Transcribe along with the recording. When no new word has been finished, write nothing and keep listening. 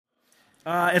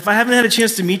If I haven't had a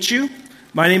chance to meet you,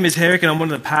 my name is Herrick, and I'm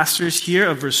one of the pastors here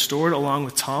of Restored, along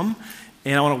with Tom,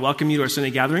 and I want to welcome you to our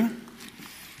Sunday gathering.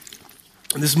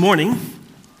 This morning,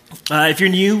 if you're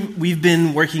new, we've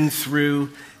been working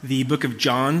through the book of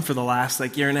John for the last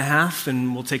year and a half,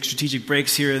 and we'll take strategic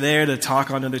breaks here or there to talk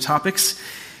on other topics.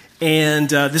 And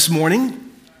this morning,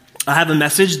 I have a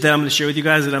message that I'm going to share with you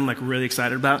guys that I'm really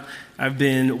excited about. I've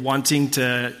been wanting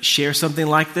to share something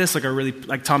like this,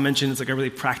 like Tom mentioned, it's a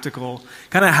really practical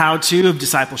kind of how-to of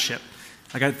discipleship.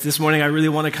 This morning, I really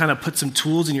want to kind of put some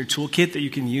tools in your toolkit that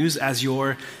you can use as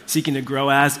you're seeking to grow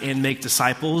as and make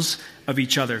disciples of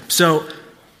each other. So,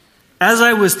 as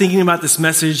I was thinking about this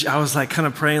message, I was kind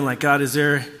of praying, God,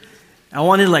 I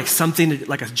wanted something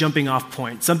like a jumping off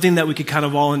point, something that we could kind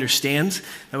of all understand,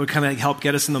 that would kind of help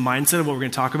get us in the mindset of what we're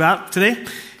going to talk about today.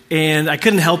 And I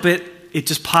couldn't help it. It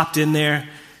just popped in there,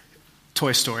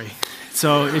 Toy Story.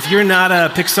 So if you're not a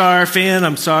Pixar fan,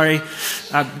 I'm sorry.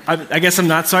 I guess I'm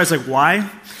not sorry. It's why?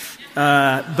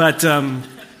 But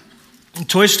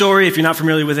Toy Story, if you're not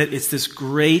familiar with it, it's this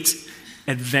great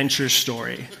adventure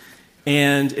story.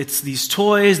 And it's these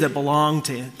toys that belong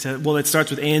to it starts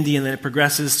with Andy and then it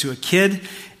progresses to a kid.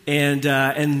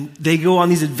 And they go on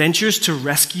these adventures to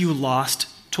rescue lost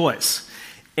toys.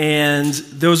 And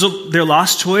they're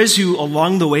lost toys who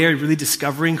along the way are really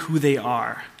discovering who they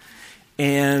are.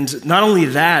 And not only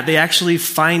that, they actually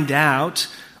find out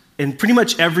in pretty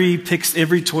much every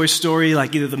Toy Story,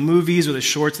 either the movies or the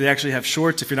shorts, they actually have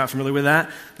shorts, if you're not familiar with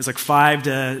that. There's 5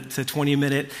 to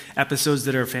 20-minute episodes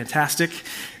that are fantastic.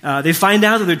 They find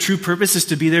out that their true purpose is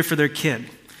to be there for their kid.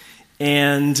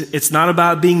 And it's not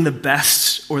about being the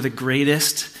best or the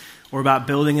greatest or about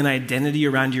building an identity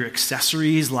around your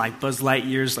accessories like Buzz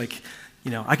Lightyear's,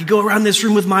 I could go around this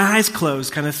room with my eyes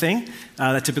closed kind of thing.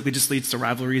 That typically just leads to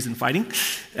rivalries and fighting.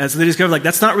 So they discover,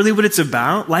 that's not really what it's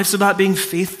about. Life's about being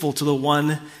faithful to the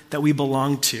one that we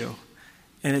belong to.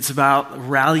 And it's about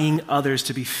rallying others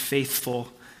to be faithful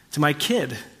to my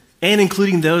kid, and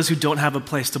including those who don't have a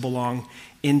place to belong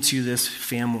into this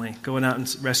family, going out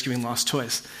and rescuing lost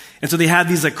toys. And so they have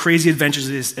these crazy adventures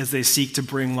as they seek to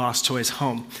bring lost toys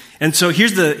home. And so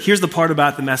here's the part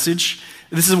about the message.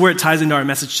 This is where it ties into our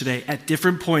message today. At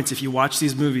different points, if you watch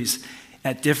these movies,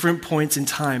 at different points in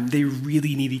time, they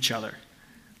really need each other.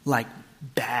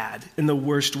 Bad, in the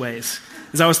worst ways.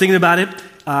 As I was thinking about it,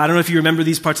 I don't know if you remember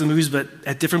these parts of the movies, but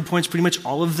at different points, pretty much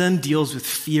all of them deals with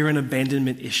fear and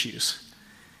abandonment issues.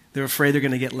 They're afraid they're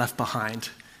going to get left behind.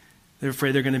 They're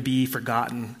afraid they're going to be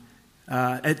forgotten.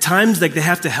 At times, they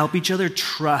have to help each other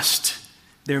trust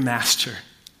their master.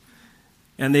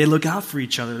 And they look out for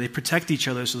each other. They protect each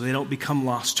other so they don't become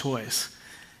lost toys.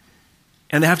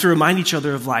 And they have to remind each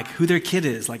other of who their kid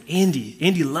is. Andy.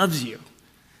 Andy loves you.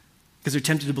 Because they're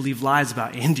tempted to believe lies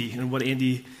about Andy and what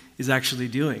Andy is actually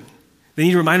doing. They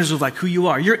need reminders of who you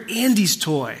are. You're Andy's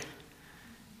toy.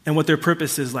 And what their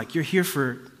purpose is you're here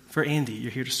for Andy.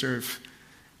 You're here to serve.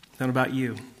 It's not about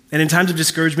you. And in times of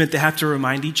discouragement, they have to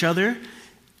remind each other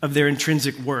of their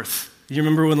intrinsic worth. You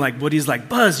remember when Woody's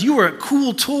Buzz, you were a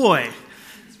cool toy.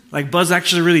 Buzz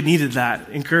actually really needed that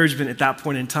encouragement at that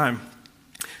point in time.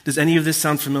 Does any of this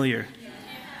sound familiar?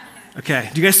 Okay,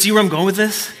 do you guys see where I'm going with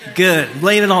this? Good. I'm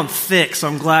laying it on thick, so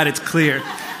I'm glad it's clear.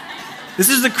 This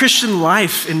is the Christian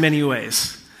life in many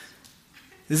ways.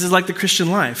 This is like the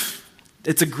Christian life.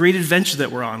 It's a great adventure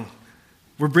that we're on.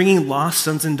 We're bringing lost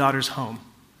sons and daughters home.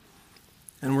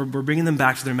 And we're bringing them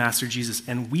back to their Master Jesus.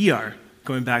 And we are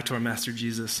going back to our Master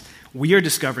Jesus. We are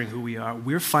discovering who we are.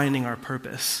 We're finding our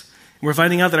purpose. We're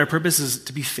finding out that our purpose is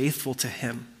to be faithful to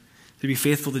Him, to be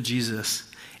faithful to Jesus,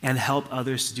 and help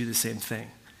others to do the same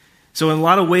thing. So in a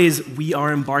lot of ways, we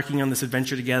are embarking on this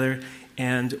adventure together,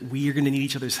 and we are going to need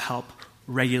each other's help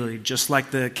regularly. Just like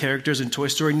the characters in Toy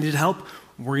Story needed help,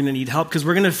 we're going to need help because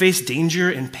we're going to face danger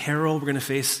and peril. We're going to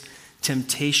face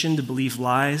temptation to believe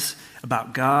lies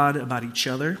about God, about each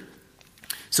other.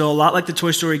 So a lot like the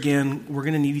Toy Story again, we're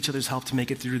going to need each other's help to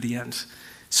make it through to the end.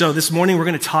 So this morning, we're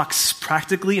going to talk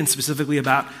practically and specifically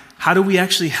about how do we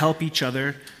actually help each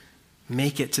other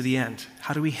make it to the end?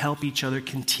 How do we help each other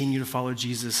continue to follow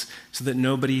Jesus so that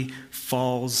nobody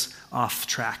falls off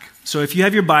track? So if you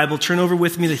have your Bible, turn over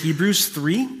with me to Hebrews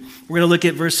 3. We're going to look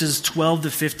at verses 12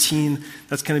 to 15.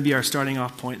 That's going to be our starting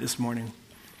off point this morning.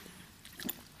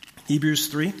 Hebrews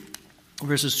 3,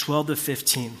 verses 12 to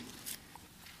 15.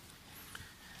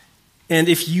 And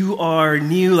if you are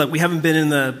new, we haven't been in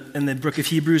the book of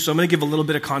Hebrews, so I'm going to give a little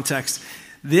bit of context.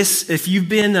 If you're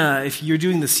doing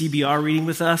the CBR reading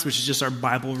with us, which is just our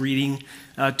Bible reading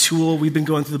tool, we've been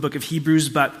going through the book of Hebrews,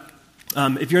 but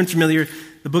if you're unfamiliar,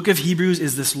 the book of Hebrews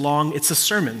is this long, it's a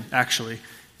sermon, actually.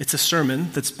 It's a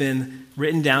sermon that's been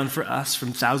written down for us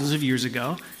from thousands of years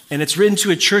ago, and it's written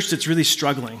to a church that's really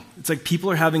struggling. It's like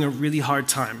people are having a really hard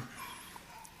time.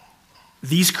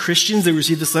 These Christians that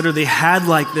received this letter, they had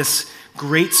like this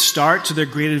great start to their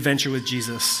great adventure with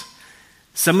Jesus.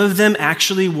 Some of them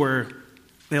actually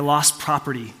they lost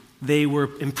property. They were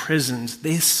imprisoned.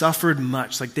 They suffered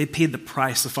much. Like they paid the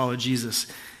price to follow Jesus.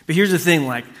 But here's the thing,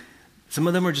 like some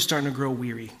of them are just starting to grow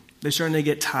weary. They're starting to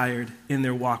get tired in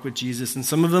their walk with Jesus. And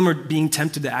some of them are being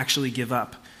tempted to actually give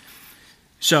up.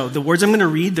 So the words I'm going to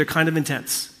read, they're kind of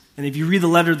intense. And if you read the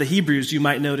letter to the Hebrews, you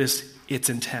might notice it's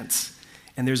intense.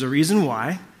 And there's a reason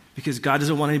why, because God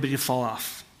doesn't want anybody to fall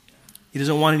off. He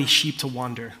doesn't want any sheep to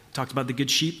wander. We talked about the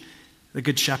good sheep, the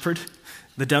good shepherd,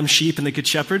 the dumb sheep and the good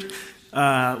shepherd.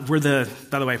 By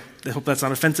the way, I hope that's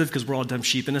not offensive because we're all dumb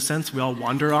sheep in a sense. We all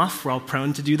wander off. We're all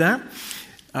prone to do that.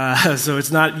 So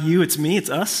it's not you, it's me,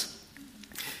 it's us.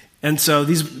 And so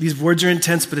these words are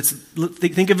intense, but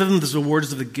think of them as the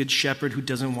words of the good shepherd who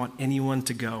doesn't want anyone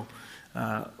to go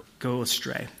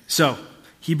astray. So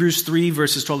Hebrews 3,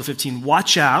 verses 12 to 15.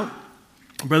 Watch out,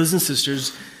 brothers and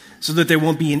sisters, so that there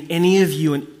won't be in any of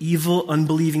you an evil,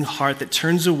 unbelieving heart that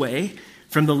turns away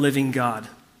from the living God.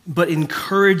 But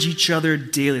encourage each other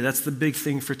daily. That's the big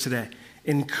thing for today.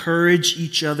 Encourage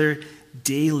each other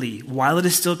daily, while it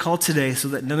is still called today, so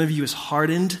that none of you is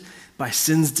hardened by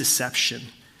sin's deception.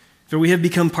 For we have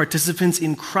become participants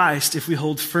in Christ if we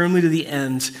hold firmly to the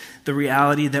end the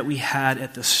reality that we had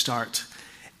at the start.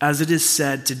 As it is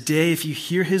said, today if you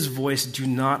hear his voice, do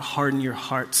not harden your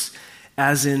hearts,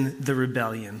 as in the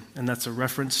rebellion. And that's a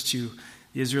reference to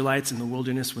the Israelites in the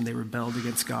wilderness when they rebelled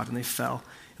against God and they fell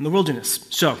in the wilderness.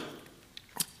 So,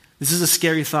 this is a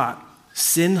scary thought.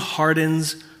 Sin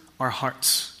hardens our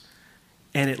hearts,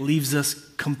 and it leaves us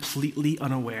completely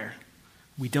unaware.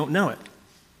 We don't know it.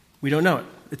 We don't know it.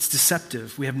 It's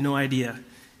deceptive. We have no idea.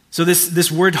 So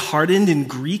this word hardened in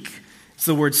Greek, it's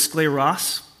the word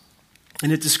skleros,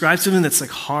 and it describes something that's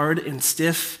like hard and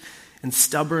stiff and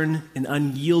stubborn and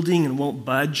unyielding and won't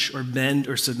budge or bend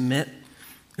or submit.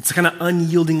 It's kind of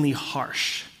unyieldingly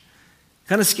harsh.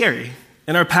 Kind of scary.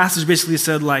 And our passage basically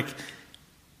said, like,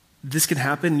 this can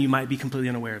happen and you might be completely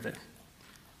unaware of it.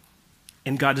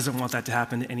 And God doesn't want that to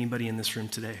happen to anybody in this room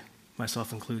today,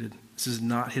 myself included. This is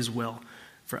not his will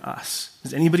for us.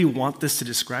 Does anybody want this to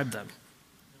describe them?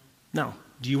 No.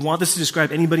 Do you want this to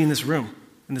describe anybody in this room,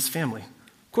 in this family?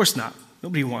 Of course not.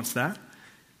 Nobody wants that.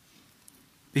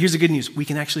 But here's the good news. We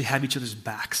can actually have each other's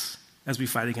backs as we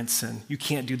fight against sin. You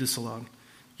can't do this alone.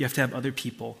 You have to have other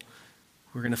people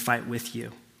who are going to fight with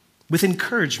you. With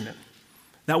encouragement.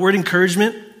 That word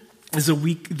encouragement is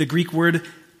the Greek word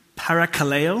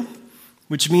parakaleo,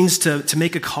 which means to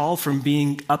make a call from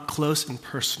being up close and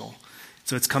personal.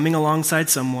 So it's coming alongside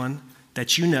someone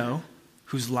that you know,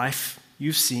 whose life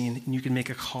you've seen, and you can make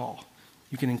a call.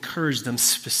 You can encourage them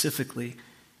specifically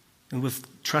and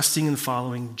with trusting and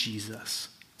following Jesus.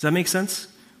 Does that make sense?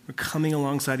 We're coming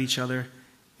alongside each other,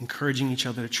 encouraging each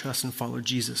other to trust and follow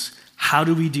Jesus. How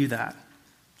do we do that?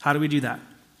 How do we do that?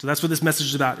 So that's what this message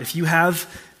is about. If you have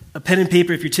a pen and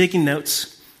paper, if you're taking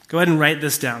notes, go ahead and write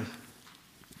this down.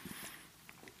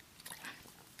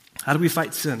 How do we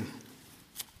fight sin?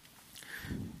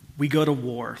 We go to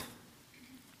war.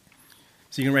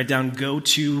 So you can write down go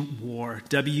to war.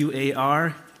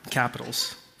 W-A-R,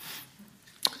 capitals.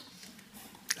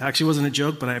 It actually wasn't a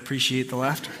joke, but I appreciate the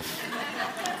laughter.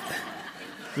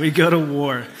 We go to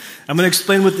war. I'm going to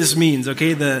explain what this means,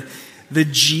 okay? The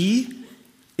G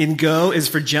in go is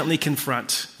for gently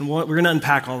confront. And we're going to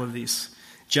unpack all of these.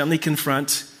 Gently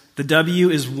confront. The W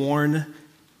is warn.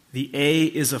 The A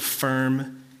is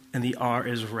affirm. And the R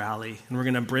is rally. And we're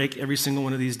going to break every single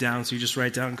one of these down. So you just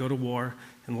write down go to war,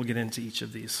 and we'll get into each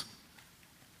of these.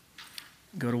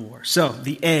 Go to war. So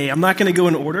the A, I'm not going to go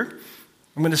in order.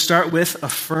 I'm going to start with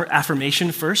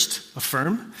affirmation first,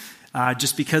 affirm,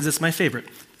 just because it's my favorite.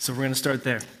 So we're going to start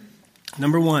there.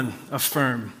 Number one,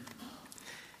 affirm.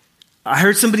 I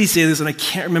heard somebody say this, and I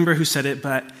can't remember who said it,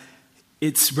 but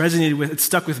it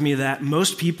stuck with me that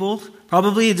most people,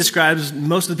 probably it describes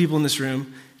most of the people in this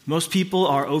room, most people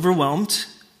are overwhelmed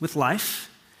with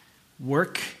life,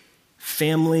 work,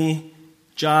 family,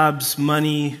 jobs,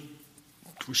 money,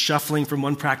 shuffling from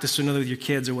one practice to another with your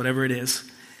kids or whatever it is.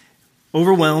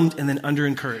 Overwhelmed and then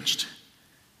under-encouraged.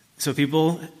 So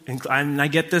people, and I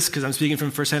get this because I'm speaking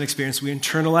from firsthand experience, we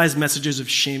internalize messages of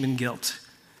shame and guilt.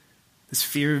 This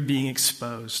fear of being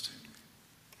exposed.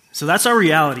 So that's our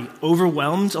reality.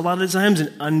 Overwhelmed a lot of the times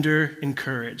and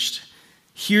under-encouraged.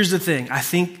 Here's the thing. I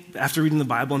think after reading the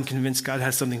Bible, I'm convinced God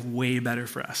has something way better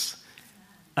for us.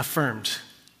 Affirmed.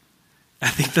 I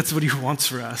think that's what he wants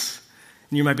for us.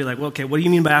 And you might be like, well, okay, what do you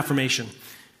mean by affirmation?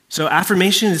 So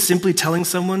affirmation is simply telling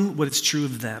someone what is true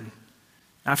of them.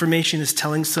 Affirmation is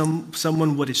telling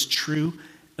someone what is true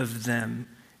of them.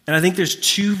 And I think there's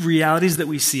two realities that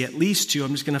we see, at least two.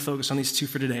 I'm just going to focus on these two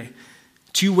for today.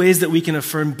 Two ways that we can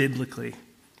affirm biblically.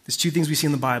 There's two things we see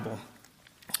in the Bible.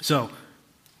 So,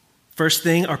 first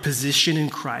thing, our position in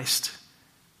Christ.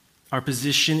 Our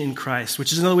position in Christ,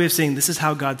 which is another way of saying this is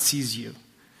how God sees you.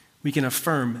 We can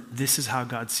affirm this is how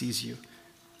God sees you.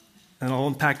 And I'll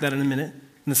unpack that in a minute.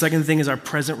 And the second thing is our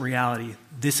present reality.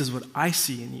 This is what I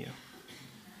see in you.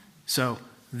 So,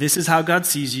 this is how God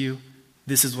sees you.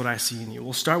 This is what I see in you.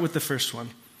 We'll start with the first one,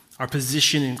 our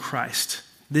position in Christ.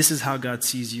 This is how God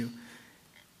sees you.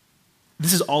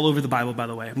 This is all over the Bible, by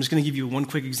the way. I'm just going to give you one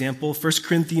quick example. 1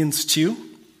 Corinthians 2.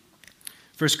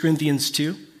 1 Corinthians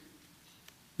 2.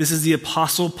 This is the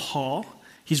Apostle Paul.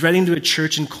 He's writing to a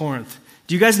church in Corinth.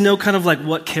 Do you guys know kind of like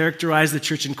what characterized the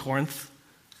church in Corinth?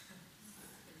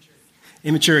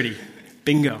 Immaturity.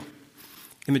 Bingo.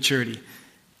 Immaturity.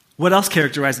 What else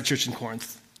characterized the church in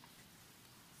Corinth?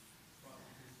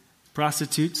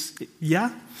 Prostitutes.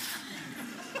 Yeah.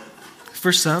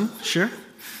 For some, sure.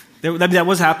 That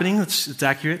was happening. It's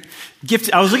accurate.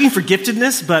 I was looking for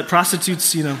giftedness, but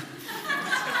prostitutes,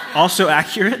 also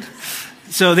accurate.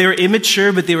 So they were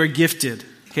immature, but they were gifted.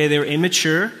 Okay, they were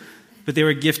immature, but they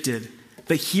were gifted.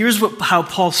 But here's how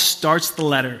Paul starts the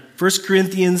letter. 1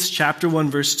 Corinthians chapter 1,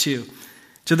 verse 2.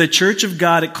 To the church of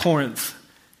God at Corinth,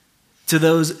 to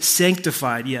those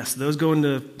sanctified, yes, those going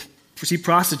to see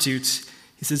prostitutes,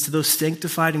 he says, to those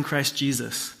sanctified in Christ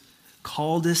Jesus,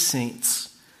 called as saints,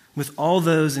 with all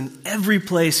those in every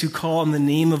place who call on the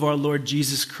name of our Lord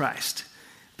Jesus Christ,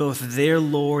 both their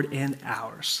Lord and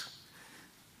ours.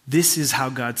 This is how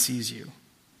God sees you.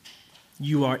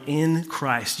 You are in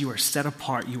Christ. You are set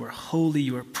apart. You are holy.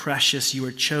 You are precious. You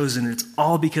are chosen. It's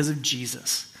all because of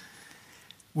Jesus.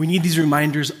 We need these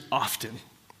reminders often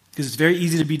because it's very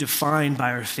easy to be defined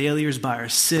by our failures, by our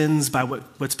sins, by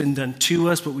what's been done to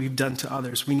us, what we've done to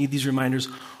others. We need these reminders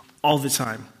all the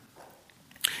time.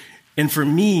 And for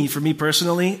me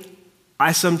personally,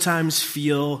 I sometimes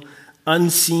feel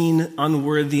unseen,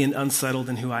 unworthy, and unsettled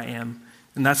in who I am.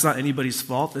 And that's not anybody's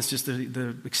fault. That's just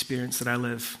the experience that I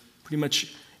live pretty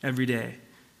much every day.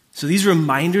 So these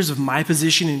reminders of my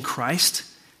position in Christ,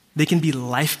 they can be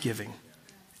life-giving.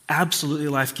 Absolutely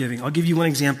life-giving. I'll give you one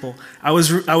example. I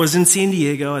was in San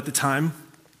Diego at the time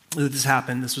that this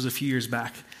happened. This was a few years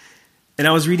back. And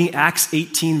I was reading Acts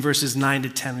 18, verses 9 to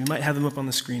 10. We might have them up on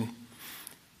the screen.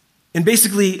 And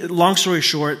basically, long story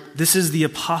short, this is the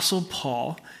Apostle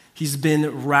Paul. He's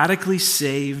been radically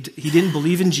saved. He didn't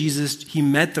believe in Jesus. He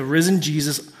met the risen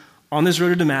Jesus on this road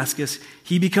to Damascus.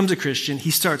 He becomes a Christian.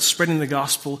 He starts spreading the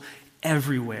gospel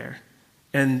everywhere.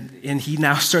 And he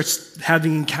now starts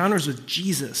having encounters with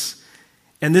Jesus.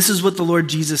 And this is what the Lord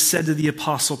Jesus said to the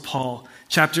Apostle Paul.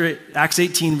 Acts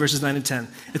 18, verses 9 and 10.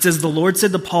 It says, the Lord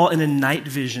said to Paul in a night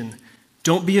vision,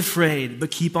 don't be afraid, but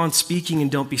keep on speaking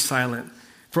and don't be silent.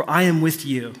 For I am with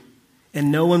you, and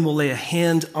no one will lay a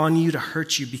hand on you to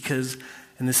hurt you because,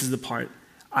 and this is the part,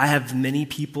 I have many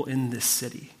people in this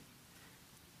city.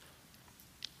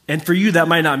 And for you, that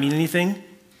might not mean anything,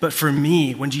 but for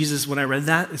me, when I read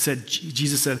that,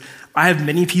 Jesus said, I have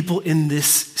many people in this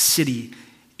city.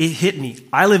 It hit me.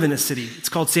 I live in a city. It's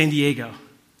called San Diego.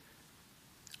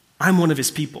 I'm one of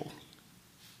his people.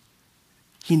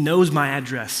 He knows my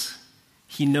address.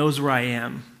 He knows where I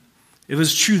am. It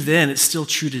was true then, it's still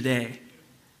true today.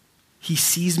 He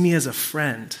sees me as a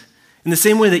friend. In the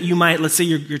same way that you might, let's say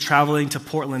you're traveling to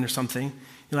Portland or something.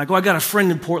 You're like, I got a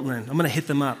friend in Portland. I'm going to hit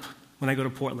them up when I go to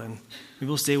Portland. Maybe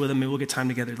we'll stay with them. Maybe we'll get time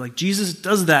together. Like Jesus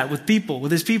does that with people,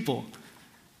 with his people.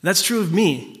 That's true of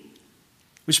me,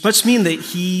 which must mean that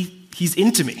he's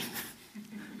into me.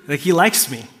 Like he likes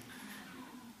me.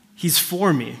 He's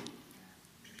for me.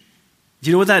 Do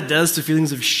you know what that does to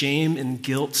feelings of shame and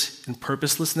guilt and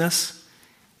purposelessness?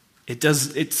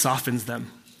 It softens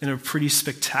them in a pretty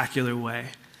spectacular way.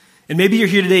 And maybe you're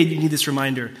here today and you need this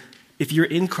reminder. If you're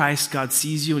in Christ, God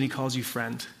sees you and he calls you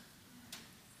friend.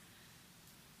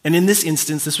 And in this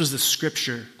instance, this was the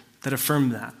scripture that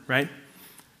affirmed that, right?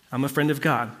 I'm a friend of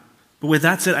God. But with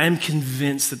that said, I am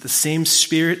convinced that the same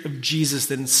Spirit of Jesus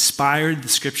that inspired the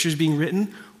scriptures being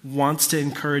written wants to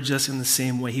encourage us in the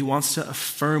same way. He wants to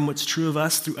affirm what's true of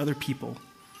us through other people.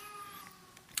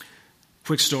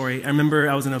 Quick story. I remember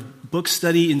I was in a book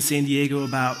study in San Diego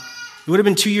it would have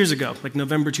been 2 years ago, like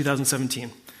November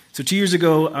 2017. So 2 years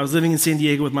ago, I was living in San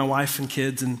Diego with my wife and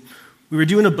kids, and we were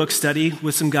doing a book study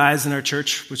with some guys in our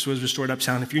church, which was Restored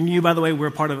Uptown. If you're new, by the way, we're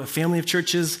a part of a family of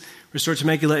churches. Restored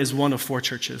Temecula is one of 4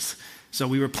 churches. So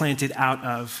we were planted out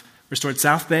of Restored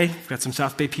South Bay. We've got some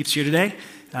South Bay peeps here today,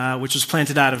 which was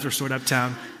planted out of Restored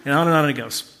Uptown, and on it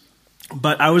goes.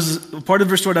 But I was part of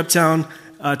Restored Uptown.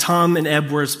 Tom and Eb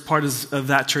were part of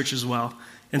that church as well.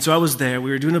 And so I was there.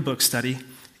 We were doing a book study,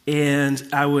 and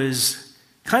I was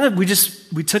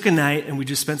we took a night and we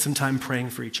just spent some time praying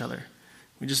for each other.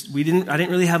 I didn't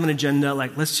really have an agenda,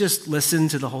 like, let's just listen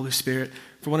to the Holy Spirit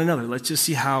for one another. Let's just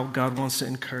see how God wants to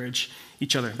encourage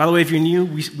each other. By the way, if you're new,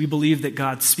 we believe that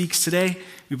God speaks today.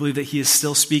 We believe that he is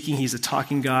still speaking. He's a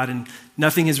talking God, and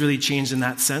nothing has really changed in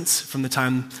that sense from the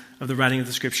time of the writing of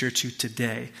the scripture to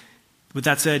today. With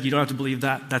that said, you don't have to believe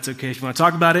that. That's okay. If you want to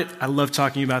talk about it, I love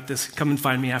talking about this. Come and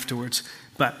find me afterwards.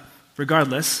 But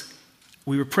regardless,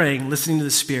 we were praying, listening to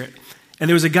the Spirit. And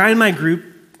there was a guy in my group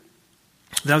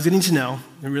that I was getting to know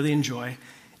and really enjoy.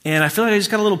 And I feel like I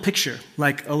just got a little picture,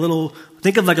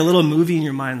 think of like a little movie in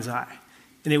your mind's eye.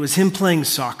 And it was him playing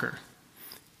soccer.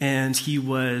 And he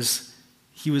was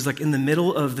like in the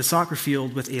middle of the soccer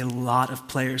field with a lot of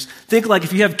players. Think like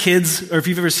if you have kids, or if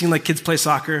you've ever seen like kids play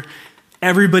soccer,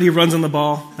 everybody runs on the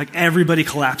ball, like everybody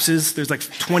collapses. There's like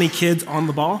 20 kids on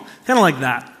the ball, kind of like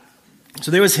that.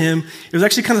 So there was him. It was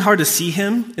actually kind of hard to see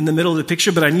him in the middle of the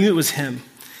picture, but I knew it was him.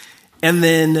 And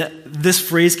then this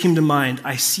phrase came to mind,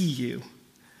 I see you.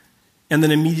 And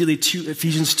then immediately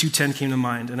Ephesians 2:10 came to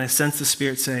mind, and I sensed the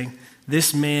Spirit saying,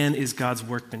 this man is God's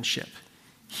workmanship.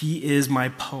 He is my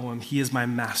poem. He is my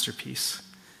masterpiece.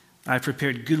 I have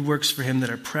prepared good works for him that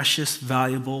are precious,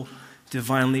 valuable,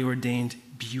 divinely ordained,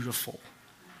 beautiful.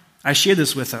 I shared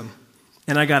this with him,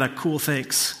 and I got a cool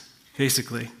thanks,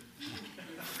 basically.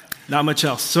 Not much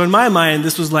else. So in my mind,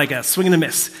 this was like a swing and a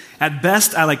miss. At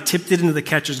best, I tipped it into the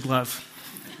catcher's glove.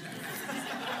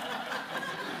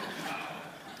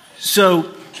 So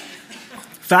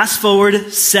fast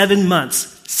forward 7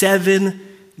 months. 7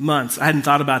 months. I hadn't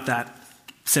thought about that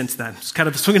since then. It's kind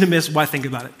of a swing and a miss. Why think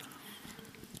about it?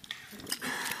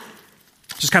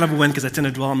 Just kind of a win because I tend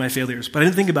to dwell on my failures. But I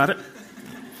didn't think about it.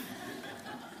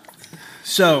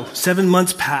 So 7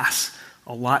 months pass.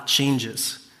 A lot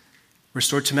changes.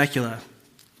 Restored Temecula.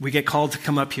 We get called to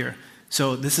come up here.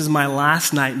 So this is my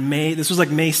last night. This was like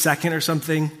May 2nd or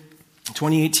something,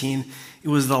 2018. It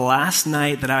was the last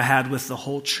night that I had with the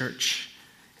whole church.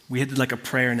 We had like a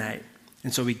prayer night.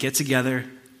 And so we get together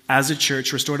as a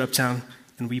church, Restored Uptown,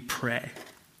 and we pray.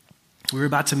 We were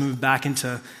about to move back I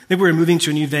think we were moving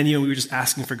to a new venue, and we were just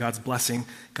asking for God's blessing,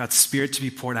 God's Spirit to be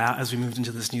poured out as we moved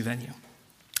into this new venue.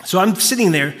 So I'm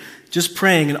sitting there just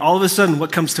praying, and all of a sudden,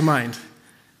 what comes to mind?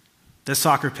 The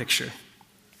soccer picture.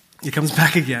 It comes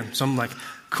back again. So I'm like,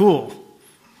 cool.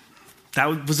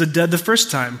 That was a dud the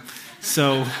first time.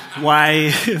 So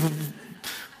why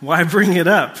bring it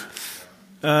up?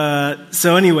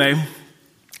 So anyway,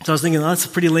 so I was thinking, that's a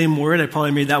pretty lame word. I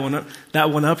probably made that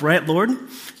one up, right, Lord?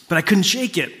 But I couldn't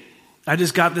shake it. I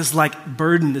just got this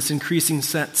burden, this increasing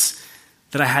sense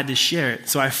that I had to share it.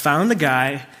 So I found the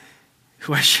guy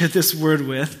who I shared this word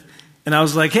with, and I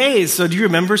was like, hey, so do you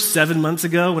remember 7 months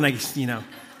ago when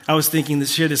I was thinking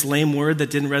share this lame word that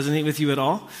didn't resonate with you at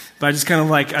all? But I just kind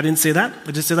of I didn't say that.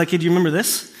 I just said hey, do you remember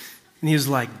this? And he was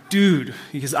like, dude,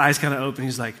 his eyes kind of open.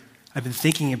 He's like, I've been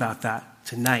thinking about that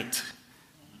tonight.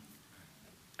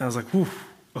 And I was like, whew,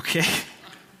 okay.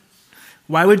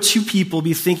 Why would two people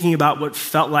be thinking about what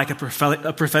felt like a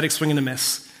prophetic swing and a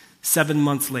miss 7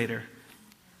 months later?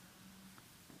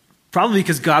 Probably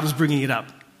because God was bringing it up.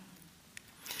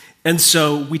 And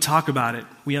so we talk about it.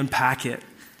 We unpack it.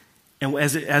 And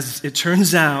as it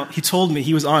turns out, he told me,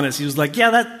 he was honest. He was like,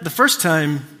 yeah, the first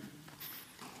time,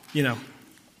 it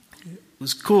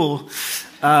was cool.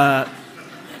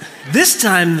 This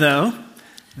time,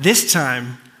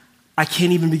 I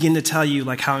can't even begin to tell you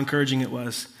how encouraging it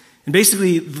was. And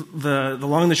basically, the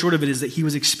long and the short of it is that he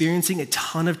was experiencing a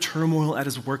ton of turmoil at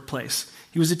his workplace.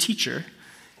 He was a teacher,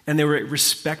 and there were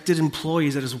respected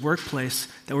employees at his workplace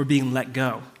that were being let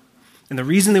go. And the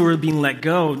reason they were being let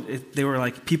go, they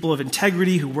were people of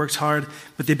integrity who worked hard,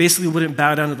 but they basically wouldn't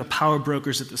bow down to the power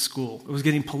brokers at the school. It was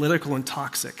getting political and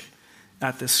toxic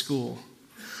at this school.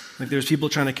 There was people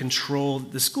trying to control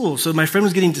the school. So my friend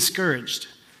was getting discouraged,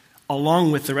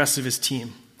 along with the rest of his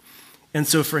team. And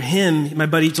so for him, my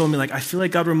buddy told me, I feel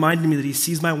like God reminded me that he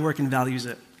sees my work and values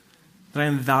it, that I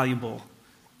am valuable,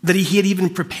 that he had even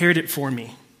prepared it for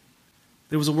me.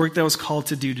 There was a work that I was called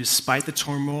to do despite the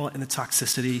turmoil and the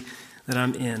toxicity that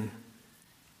I'm in.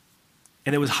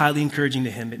 And it was highly encouraging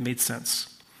to him. It made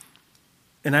sense.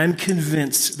 And I'm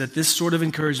convinced that this sort of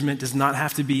encouragement does not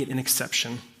have to be an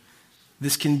exception.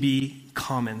 This can be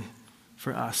common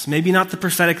for us. Maybe not the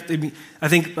prophetic. I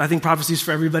think prophecy is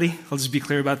for everybody. I'll just be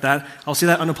clear about that. I'll say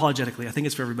that unapologetically. I think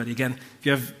it's for everybody. Again, if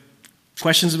you have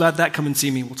Questions about that, come and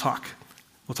see me. We'll talk.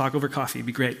 We'll talk over coffee. It'd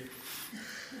be great.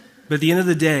 But at the end of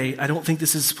the day, I don't think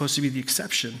this is supposed to be the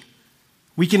exception.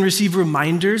 We can receive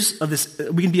reminders of this.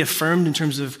 We can be affirmed in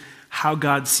terms of how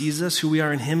God sees us, who we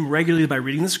are in him, regularly by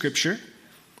reading the scripture.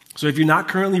 So if you're not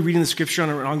currently reading the scripture on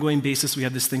an ongoing basis, we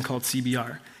have this thing called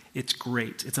CBR. It's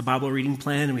great. It's a Bible reading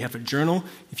plan, and we have a journal.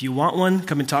 If you want one,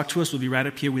 come and talk to us. We'll be right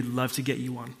up here. We'd love to get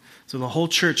you one. So the whole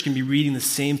church can be reading the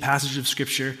same passage of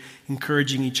scripture,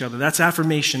 encouraging each other. That's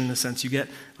affirmation in a sense. You get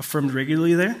affirmed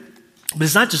regularly there. But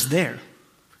it's not just there.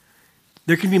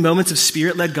 There can be moments of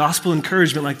spirit-led gospel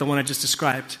encouragement like the one I just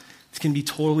described. It can be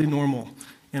totally normal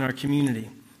in our community.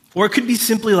 Or it could be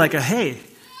simply like a, hey,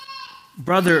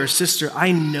 brother or sister,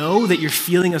 I know that you're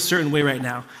feeling a certain way right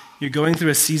now. You're going through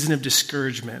a season of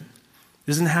discouragement. It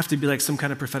doesn't have to be like some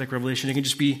kind of prophetic revelation. It can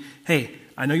just be, hey,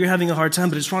 I know you're having a hard time,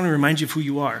 but I just want to remind you of who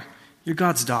you are. You're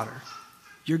God's daughter.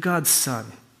 You're God's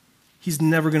son. He's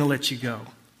never going to let you go.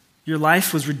 Your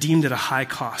life was redeemed at a high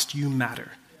cost. You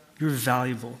matter. You're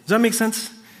valuable. Does that make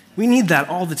sense? We need that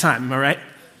all the time, am I right?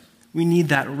 We need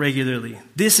that regularly.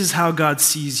 This is how God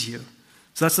sees you.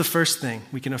 So that's the first thing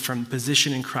we can affirm,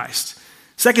 position in Christ.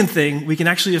 Second thing, we can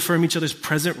actually affirm each other's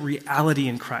present reality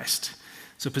in Christ.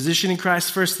 So position in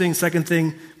Christ, first thing. Second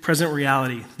thing, present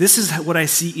reality. This is what I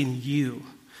see in you.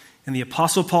 And the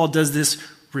Apostle Paul does this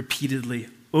repeatedly,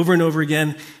 over and over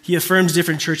again. He affirms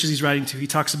different churches he's writing to. He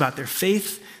talks about their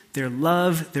faith, their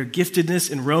love, their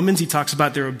giftedness. In Romans, he talks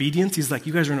about their obedience. He's like,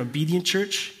 you guys are an obedient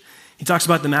church. He talks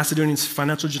about the Macedonians'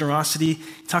 financial generosity.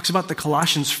 He talks about the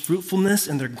Colossians' fruitfulness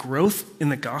and their growth in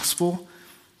the gospel.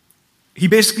 He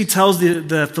basically tells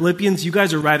the Philippians, you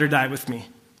guys are ride or die with me.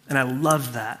 And I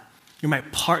love that. You're my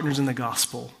partners in the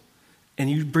gospel.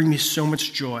 And you bring me so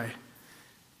much joy.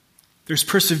 There's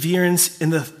perseverance in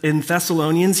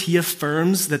Thessalonians. He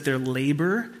affirms that their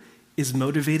labor is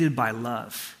motivated by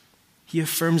love. He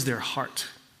affirms their heart.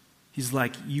 He's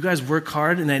like, you guys work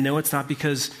hard, and I know it's not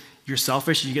because you're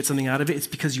selfish and you get something out of it. It's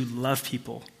because you love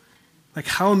people. Like,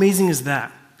 how amazing is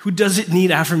that? Who doesn't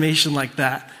need affirmation like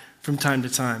that from time to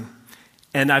time?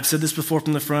 And I've said this before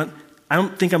from the front. I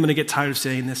don't think I'm going to get tired of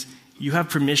saying this. You have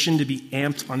permission to be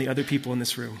amped on the other people in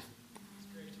this room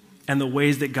and the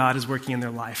ways that God is working in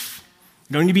their life.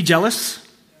 You don't need to be jealous.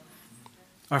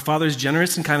 Our Father is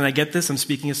generous and kind, and I get this.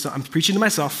 I'm preaching to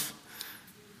myself.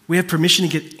 We have permission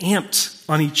to get amped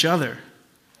on each other.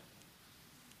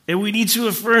 And we need to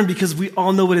affirm because we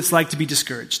all know what it's like to be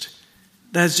discouraged.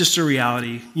 That's just a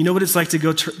reality. You know what it's like to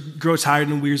grow tired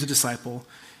and weary as a disciple.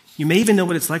 You may even know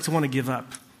what it's like to want to give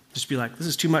up. Just be like, this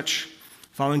is too much.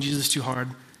 Following Jesus is too hard.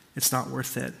 It's not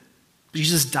worth it.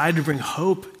 Jesus died to bring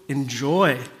hope and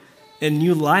joy and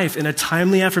new life, and a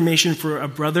timely affirmation for a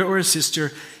brother or a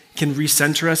sister can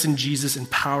recenter us in Jesus in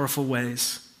powerful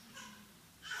ways.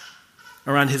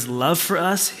 Around his love for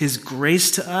us, his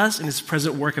grace to us, and his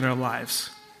present work in our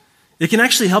lives. It can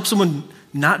actually help someone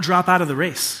not drop out of the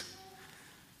race.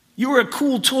 You were a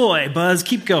cool toy, Buzz.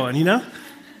 Keep going, you know?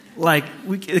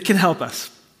 It can help us.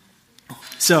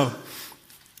 So,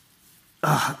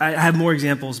 I have more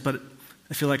examples, but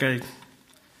I feel like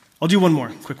I'll do one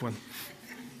more, quick one.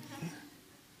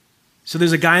 So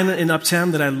there's a guy in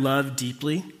Uptown that I love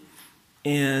deeply,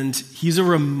 and he's a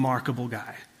remarkable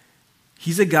guy.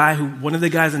 He's a guy one of the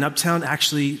guys in Uptown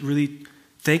actually really,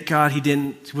 thank God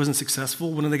he wasn't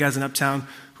successful. One of the guys in Uptown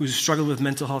who struggled with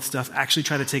mental health stuff actually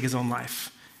tried to take his own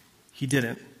life. He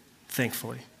didn't,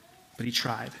 thankfully, but he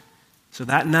tried. So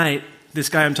that night, this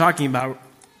guy I'm talking about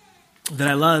that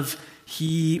I love,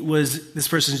 he was this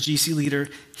person's GC leader.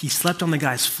 He slept on the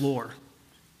guy's floor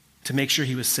to make sure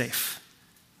he was safe.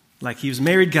 Like, he was a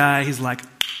married guy. He's like,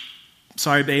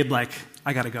 sorry, babe,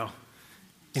 I got to go.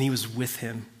 And he was with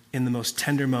him in the most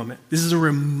tender moment. This is a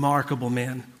remarkable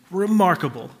man.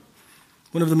 Remarkable.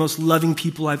 One of the most loving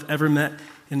people I've ever met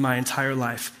in my entire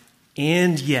life.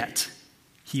 And yet,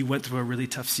 he went through a really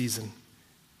tough season.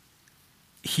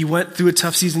 He went through a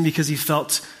tough season because he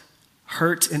felt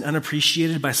hurt and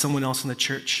unappreciated by someone else in the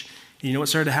church. And you know what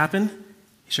started to happen?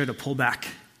 He started to pull back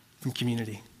from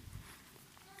community.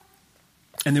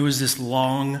 And there was this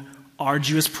long,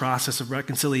 arduous process of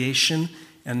reconciliation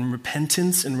and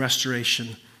repentance and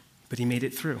restoration. But he made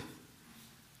it through.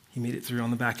 He made it through on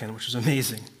the back end, which was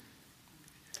amazing.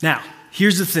 Now,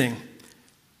 here's the thing.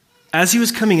 As he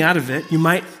was coming out of it, you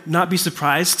might not be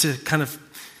surprised to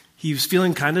he was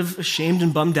feeling kind of ashamed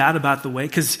and bummed out about the way,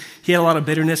 because he had a lot of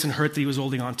bitterness and hurt that he was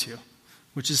holding on to,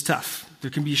 which is tough.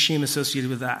 There can be shame associated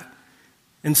with that.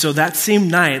 And so that same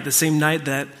night, the same night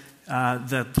that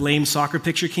the lame soccer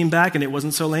picture came back and it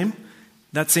wasn't so lame,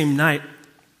 that same night,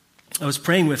 I was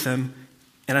praying with him,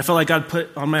 and I felt like God put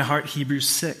on my heart Hebrews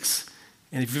 6,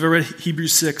 And if you've ever read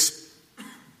Hebrews 6,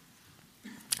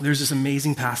 there's this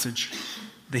amazing passage.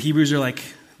 The Hebrews are like,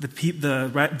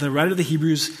 the writer of the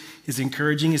Hebrews is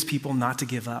encouraging his people not to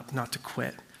give up, not to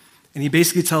quit. And he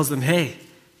basically tells them, hey,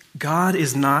 God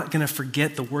is not going to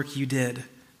forget the work you did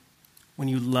when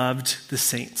you loved the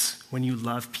saints, when you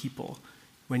loved people,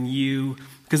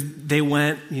 because they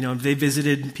went, they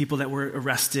visited people that were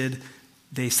arrested,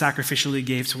 they sacrificially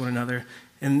gave to one another.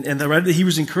 And the writer of the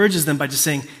Hebrews encourages them by just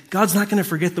saying, God's not going to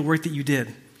forget the work that you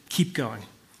did. Keep going.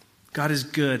 God is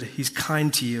good. He's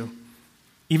kind to you.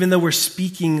 Even though we're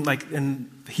speaking, like in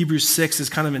Hebrews 6 is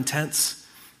kind of intense,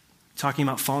 talking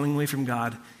about falling away from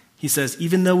God, he says,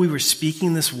 even though we were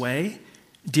speaking this way,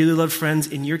 dearly loved friends,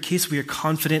 in your case, we are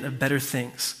confident of better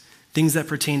things that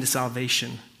pertain to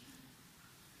salvation.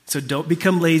 So don't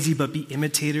become lazy, but be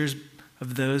imitators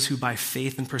of those who by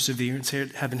faith and perseverance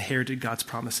have inherited God's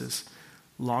promises.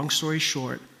 Long story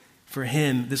short, for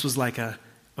him, this was like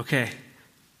okay,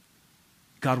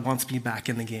 God wants me back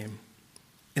in the game.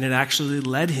 And it actually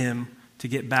led him to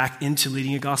get back into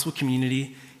leading a gospel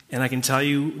community. And I can tell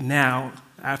you now,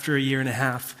 after a year and a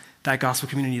half, that gospel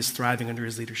community is thriving under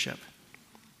his leadership.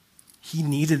 He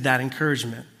needed that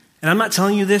encouragement. And I'm not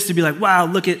telling you this to be like, wow,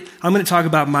 I'm going to talk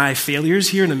about my failures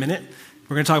here in a minute.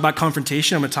 We're going to talk about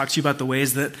confrontation. I'm going to talk to you about the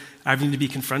ways that I need to be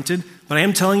confronted. But I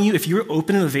am telling you, if you're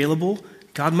open and available,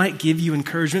 God might give you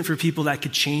encouragement for people that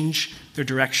could change their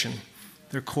direction,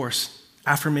 their course,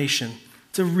 affirmation.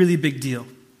 It's a really big deal.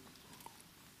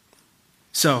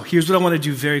 So here's what I want to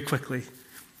do very quickly.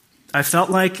 I felt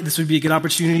like this would be a good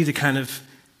opportunity to kind of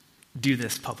do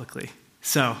this publicly.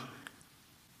 So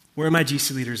where are my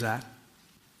GC leaders at?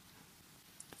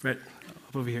 Right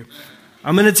up over here.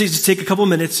 I'm going to just take a couple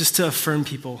minutes just to affirm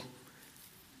people.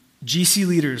 GC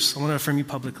leaders, I want to affirm you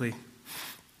publicly.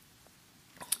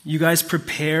 You guys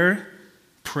prepare,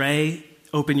 pray,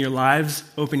 open your lives,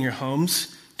 open your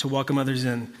homes to welcome others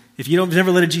in. If you've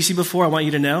never led a GC before, I want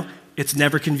you to know it's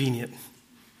never convenient.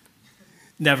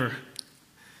 Never.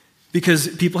 Because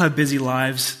people have busy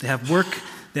lives, they have work,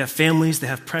 they have families, they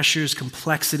have pressures,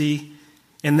 complexity,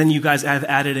 and then you guys have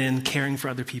added in caring for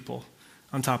other people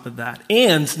on top of that.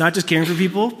 And not just caring for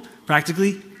people,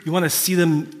 practically, you want to see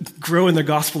them grow in their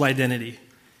gospel identity.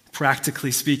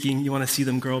 Practically speaking, you want to see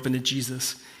them grow up into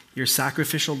Jesus. Your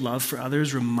sacrificial love for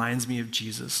others reminds me of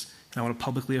Jesus. And I want to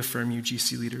publicly affirm you,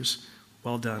 GC leaders.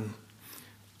 Well done.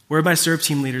 Where are my serve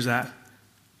team leaders at?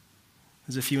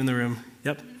 There's a few in the room.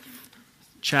 Yep.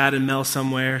 Chad and Mel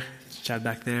somewhere. Chad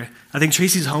back there. I think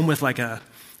Tracy's home with like a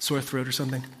sore throat or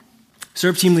something.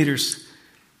 Serve team leaders.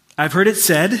 I've heard it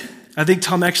said, I think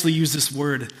Tom actually used this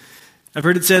word. I've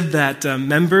heard it said that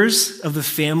members of the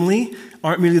family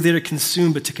aren't merely there to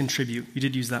consume, but to contribute. You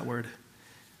did use that word.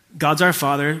 God's our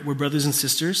Father. We're brothers and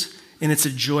sisters. And it's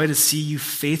a joy to see you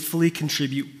faithfully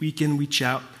contribute week in, week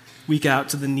out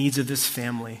to the needs of this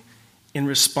family in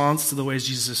response to the ways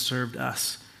Jesus has served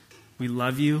us. We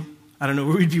love you. I don't know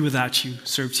where we'd be without you,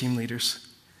 serve team leaders.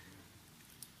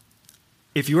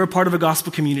 If you are part of a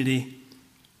gospel community,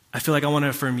 I feel like I want to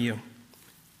affirm you.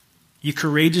 You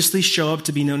courageously show up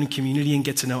to be known in community and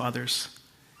get to know others.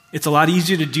 It's a lot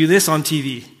easier to do this on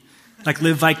TV, like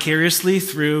live vicariously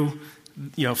through,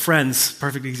 friends,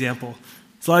 perfect example.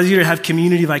 It's a lot easier to have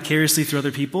community vicariously through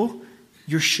other people.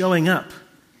 You're showing up.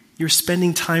 You're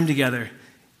spending time together,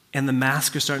 and the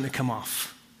masks are starting to come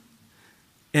off.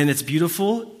 And it's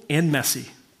beautiful and messy.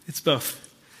 It's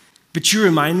both. But you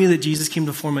remind me that Jesus came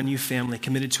to form a new family,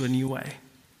 committed to a new way,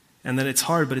 and that it's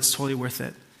hard, but it's totally worth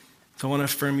it. So I want to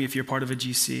affirm you if you're part of a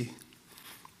GC.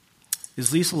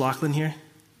 Is Lisa Laughlin here?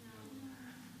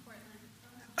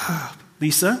 No.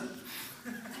 Lisa?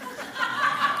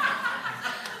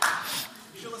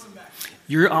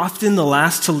 You're often the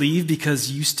last to leave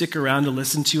because you stick around to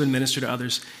listen to and minister to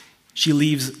others. She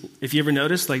leaves, if you ever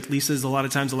notice, like Lisa is a lot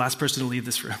of times the last person to leave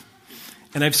this room.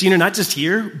 And I've seen her not just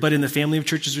here, but in the Family of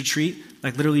Churches retreat,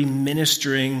 like literally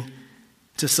ministering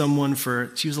to someone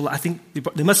I think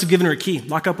they must have given her a key.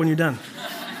 Lock up when you're done.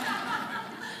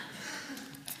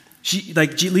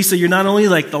 Lisa, you're not only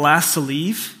like the last to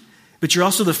leave, but you're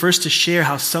also the first to share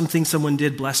how something someone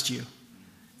did blessed you.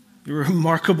 You're a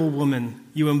remarkable woman.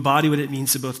 You embody what it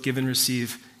means to both give and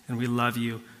receive, and we love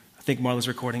you. I think Marla's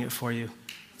recording it for you.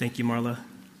 Thank you, Marla.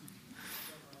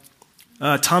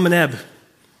 Tom and Eb.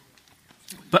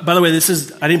 But by the way,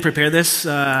 I didn't prepare this.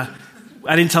 I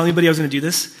didn't tell anybody I was going to do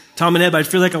this. Tom and Eb, I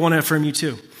feel like I want to affirm you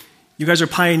too. You guys are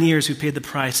pioneers who paid the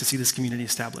price to see this community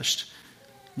established.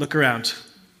 Look around.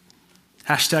 #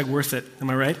 worth it. Am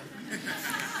I right?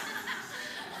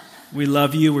 We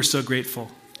love you. We're so grateful.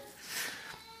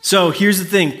 So here's the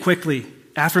thing, quickly.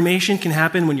 Affirmation can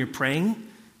happen when you're praying,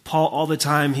 Paul all the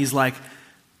time. He's like,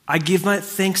 I give my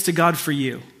thanks to God for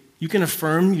you. You can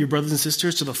affirm your brothers and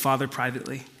sisters to the Father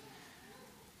privately.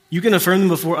 You can affirm them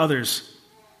before others.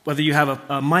 Whether you have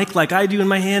a mic like I do in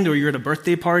my hand, or you're at a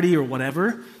birthday party or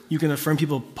whatever, you can affirm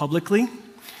people publicly.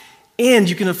 And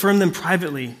you can affirm them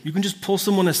privately. You can just pull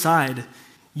someone aside.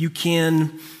 You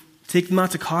can take them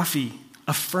out to coffee.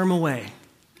 Affirm away.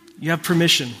 You have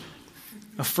permission.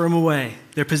 Affirm away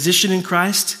their position in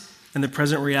Christ and the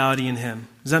present reality in Him.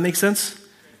 Does that make sense?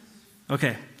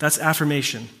 Okay, that's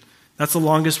affirmation. That's the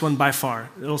longest one by far.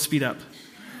 It'll speed up.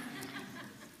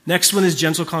 Next one is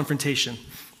gentle confrontation.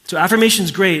 So affirmation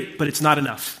is great, but it's not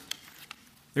enough.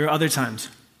 There are other times.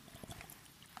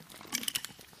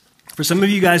 For some of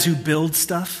you guys who build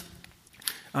stuff,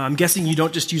 I'm guessing you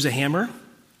don't just use a hammer.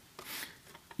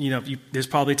 There's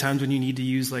probably times when you need to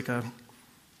use like a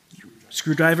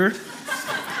screwdriver.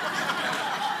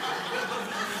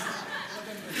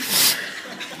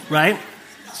 Right?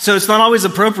 So it's not always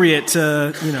appropriate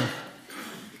to,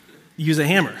 use a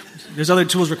hammer. There's other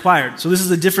tools required. So this is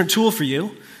a different tool for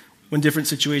you when different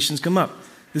situations come up.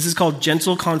 This is called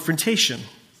gentle confrontation.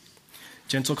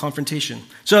 Gentle confrontation.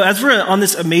 So as we're on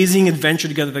this amazing adventure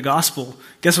together, the gospel,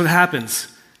 guess what happens?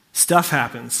 Stuff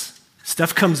happens.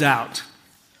 Stuff comes out.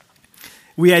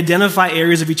 We identify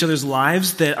areas of each other's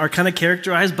lives that are kind of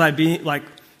characterized by being like,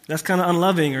 that's kind of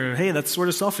unloving, or hey, that's sort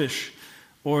of selfish,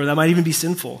 or that might even be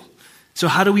sinful. So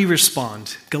how do we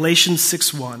respond? Galatians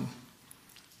 6:1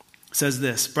 says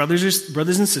this,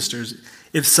 brothers and sisters,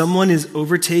 if someone is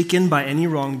overtaken by any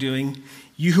wrongdoing,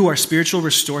 you who are spiritual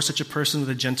restore such a person with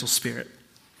a gentle spirit,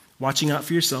 watching out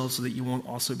for yourselves so that you won't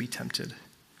also be tempted.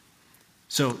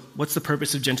 So what's the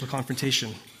purpose of gentle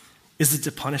confrontation? Is it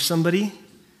to punish somebody?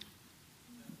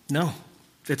 No,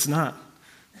 it's not.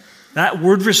 That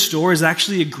word restore is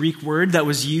actually a Greek word that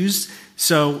was used.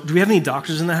 So do we have any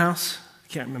doctors in the house? I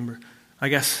can't remember. I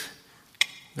guess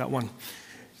got one.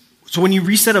 So when you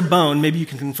reset a bone, maybe you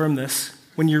can confirm this.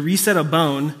 When you reset a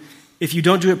bone, if you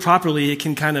don't do it properly, it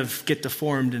can kind of get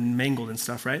deformed and mangled and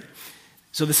stuff, right?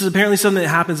 So this is apparently something that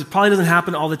happens. It probably doesn't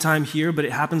happen all the time here, but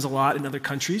it happens a lot in other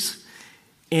countries.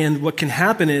 And what can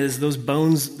happen is those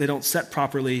bones, they don't set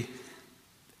properly,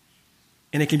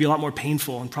 and it can be a lot more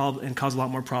painful and cause a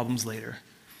lot more problems later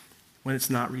when it's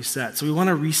not reset. So we want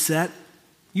to reset.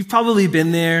 You've probably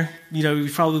been there.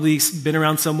 You've probably been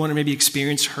around someone or maybe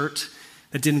experienced hurt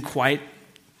that didn't quite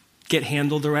get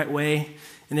handled the right way,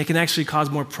 and it can actually cause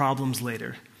more problems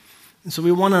later. And so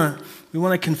we want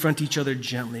to confront each other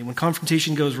gently. When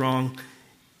confrontation goes wrong,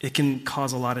 it can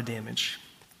cause a lot of damage.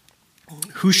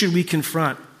 Who should we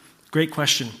confront? Great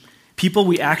question. People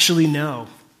we actually know.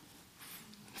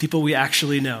 People we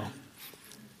actually know.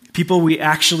 People we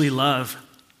actually love.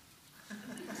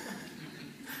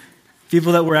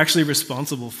 People that we're actually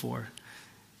responsible for.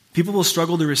 People will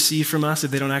struggle to receive from us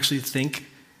if they don't actually think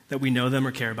that we know them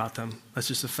or care about them. That's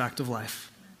just a fact of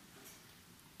life.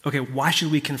 Okay, why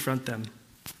should we confront them?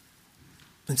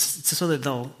 It's so that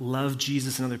they'll love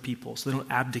Jesus and other people, so they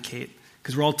don't abdicate.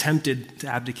 Because we're all tempted to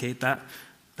abdicate that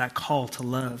call to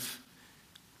love.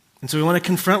 And so we want to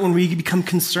confront when we become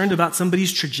concerned about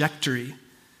somebody's trajectory.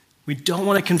 We don't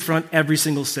want to confront every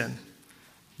single sin.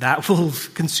 That will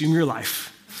consume your life.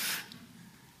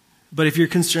 But if you're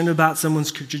concerned about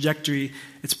someone's trajectory,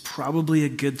 it's probably a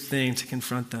good thing to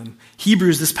confront them.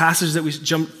 Hebrews, this passage that was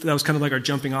kind of like our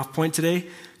jumping off point today,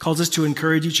 calls us to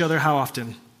encourage each other how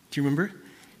often? Do you remember?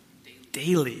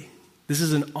 Daily. This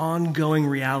is an ongoing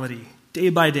reality, day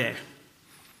by day.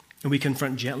 And we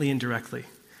confront gently and directly.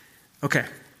 Okay.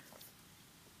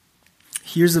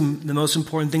 Here's the most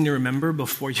important thing to remember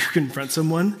before you confront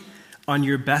someone. On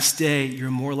your best day,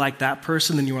 you're more like that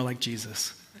person than you are like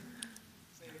Jesus.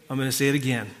 I'm going to say it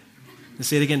again.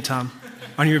 Say it again, Tom.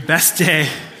 On your best day,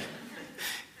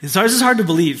 this is hard to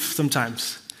believe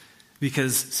sometimes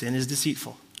because sin is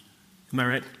deceitful. Am I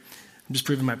right? I'm just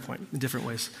proving my point in different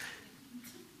ways.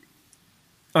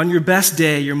 On your best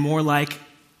day, you're more like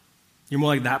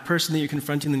that person that you're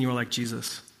confronting than you are like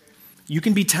Jesus. You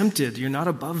can be tempted. You're not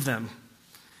above them.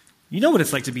 You know what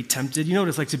it's like to be tempted. You know what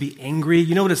it's like to be angry.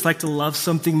 You know what it's like to love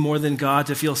something more than God,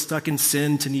 to feel stuck in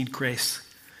sin, to need grace.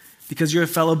 Because you're a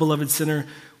fellow beloved sinner,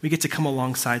 we get to come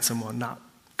alongside someone, not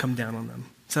come down on them.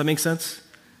 Does that make sense?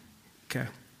 Okay.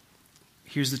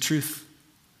 Here's the truth.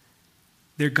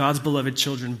 They're God's beloved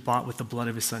children bought with the blood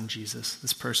of his son, Jesus,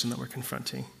 this person that we're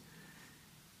confronting.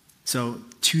 So,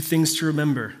 2 things to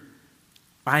remember.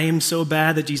 I am so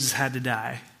bad that Jesus had to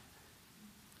die.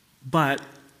 But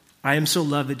I am so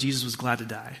loved that Jesus was glad to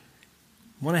die.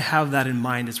 I want to have that in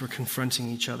mind as we're confronting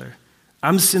each other.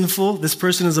 I'm sinful. This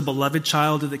person is a beloved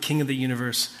child of the King of the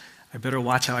universe. I better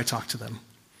watch how I talk to them.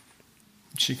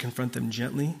 You should confront them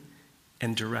gently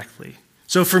and directly.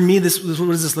 So for me, what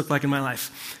does this look like in my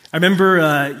life? I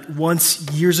remember once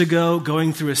years ago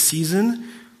going through a season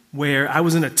where I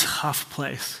was in a tough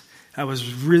place. I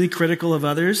was really critical of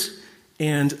others,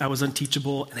 and I was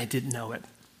unteachable, and I didn't know it.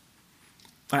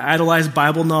 I idolized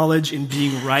Bible knowledge and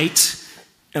being right,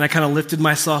 and I kind of lifted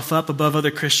myself up above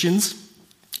other Christians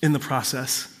in the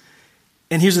process.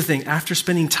 And here's the thing. After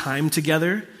spending time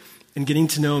together and getting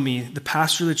to know me, the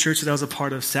pastor of the church that I was a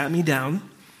part of sat me down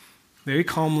very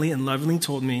calmly and lovingly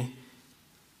told me,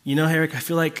 you know, Herrick, I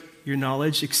feel like your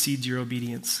knowledge exceeds your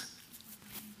obedience.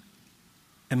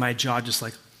 And my jaw just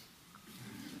like,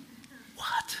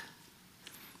 what?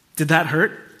 Did that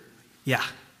hurt? Yeah.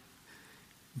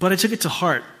 But I took it to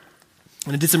heart,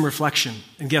 and I did some reflection.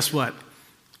 And guess what?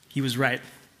 He was right.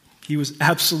 He was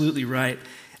absolutely right.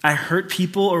 I hurt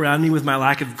people around me with my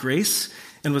lack of grace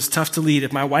and was tough to lead.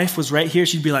 If my wife was right here,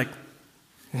 she'd be like,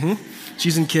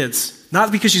 she's in kids.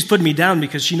 Not because she's putting me down,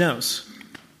 because she knows.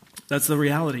 That's the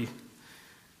reality.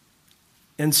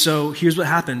 And so here's what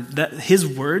happened. That his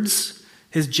words,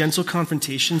 his gentle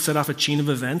confrontation set off a chain of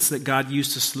events that God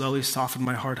used to slowly soften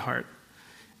my hard heart.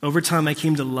 Over time, I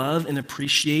came to love and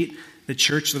appreciate the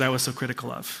church that I was so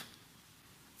critical of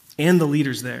and the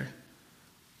leaders there.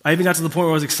 I even got to the point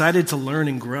where I was excited to learn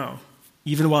and grow,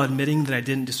 even while admitting that I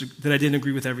didn't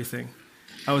agree with everything.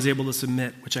 I was able to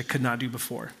submit, which I could not do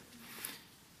before.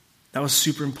 That was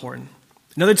super important.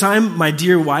 Another time, my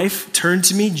dear wife turned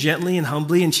to me gently and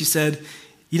humbly, and she said,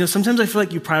 you know, sometimes I feel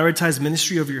like you prioritize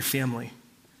ministry over your family.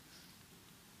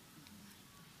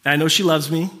 And I know she loves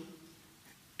me,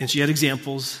 and she had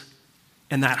examples,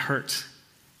 and that hurt.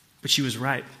 But she was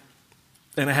right.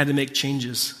 And I had to make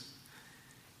changes.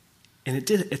 And it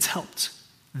did. It's helped.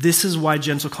 This is why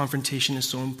gentle confrontation is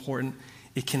so important.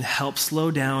 It can help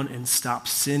slow down and stop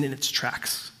sin in its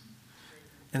tracks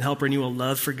and help renew a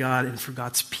love for God and for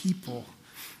God's people.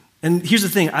 And here's the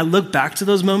thing. I look back to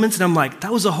those moments, and I'm like,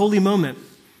 that was a holy moment.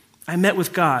 I met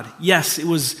with God. Yes, it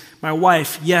was my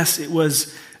wife. Yes, it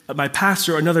was my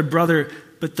pastor or another brother.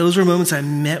 But those were moments I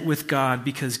met with God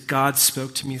because God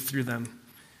spoke to me through them.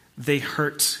 They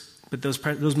hurt, but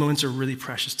those moments are really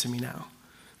precious to me now.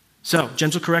 So,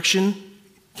 gentle correction,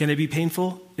 can it be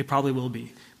painful? It probably will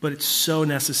be, but it's so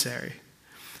necessary.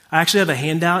 I actually have a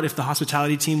handout if the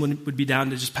hospitality team would be down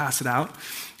to just pass it out.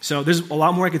 So there's a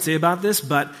lot more I could say about this,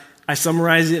 but I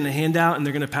summarize it in a handout, and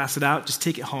they're going to pass it out. Just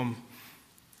take it home.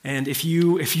 And if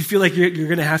you feel like you're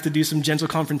going to have to do some gentle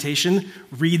confrontation,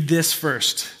 read this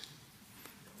first.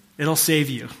 It'll save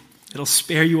you. It'll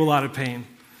spare you a lot of pain.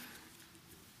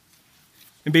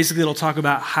 And basically, it'll talk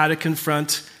about how to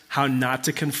confront, how not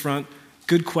to confront,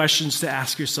 good questions to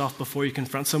ask yourself before you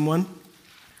confront someone.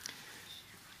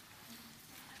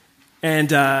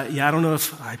 And I don't know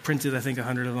if I printed,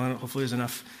 100 of them. Hopefully there's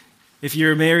enough. If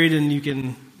you're married and you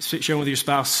can share them with your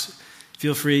spouse,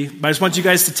 feel free. But I just want you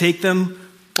guys to take them,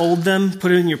 fold them,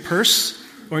 put it in your purse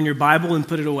or in your Bible and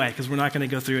put it away, because we're not going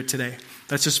to go through it today.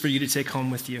 That's just for you to take home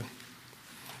with you.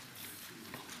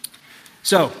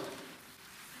 So,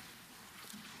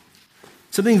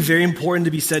 something very important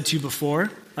to be said to before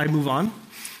I move on.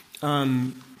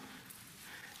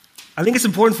 I think it's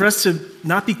important for us to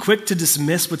not be quick to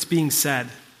dismiss what's being said.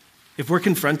 If we're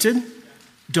confronted,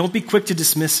 don't be quick to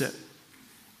dismiss it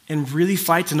and really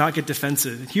fight to not get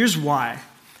defensive. Here's why.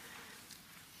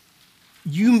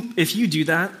 If you do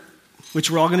that, which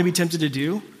we're all going to be tempted to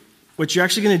do, what you're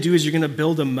actually going to do is you're going to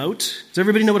build a moat. Does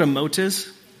everybody know what a moat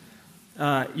is?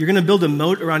 You're going to build a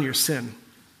moat around your sin.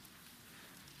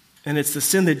 And it's the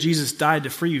sin that Jesus died to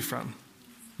free you from.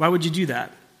 Why would you do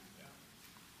that?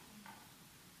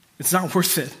 It's not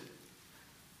worth it.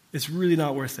 It's really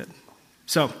not worth it.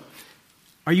 So,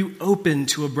 are you open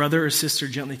to a brother or sister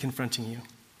gently confronting you?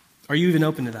 Are you even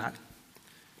open to that?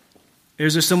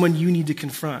 Is there someone you need to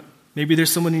confront? Maybe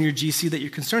there's someone in your GC that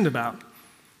you're concerned about.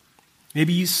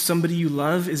 Maybe somebody you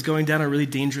love is going down a really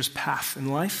dangerous path in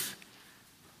life.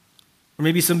 Or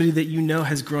maybe somebody that you know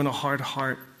has grown a hard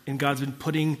heart and God's been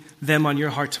putting them on your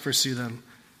heart to pursue them.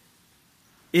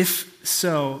 If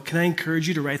so, can I encourage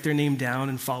you to write their name down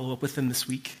and follow up with them this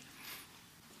week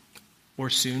or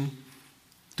soon?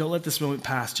 Don't let this moment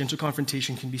pass. Gentle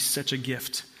confrontation can be such a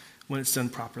gift when it's done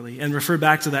properly. And refer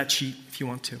back to that sheet if you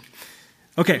want to.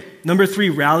 Okay, number 3,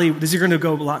 rally. This is going to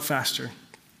go a lot faster.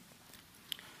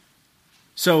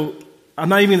 So I'm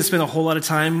not even going to spend a whole lot of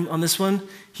time on this one.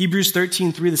 Hebrews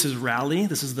 13:3, this is rally.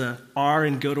 This is the R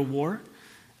in go to war.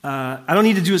 I don't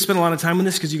need to spend a lot of time on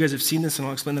this because you guys have seen this, and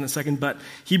I'll explain that in a second. But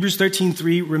Hebrews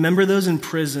 13:3, remember those in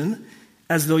prison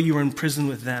as though you were in prison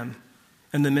with them,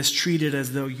 and the mistreated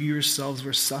as though you yourselves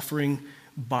were suffering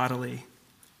bodily.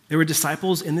 There were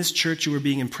disciples in this church who were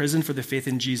being imprisoned for their faith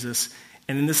in Jesus.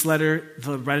 And in this letter,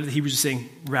 the writer of the Hebrews is saying,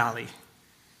 rally.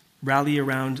 Rally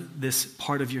around this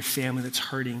part of your family that's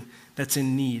hurting, that's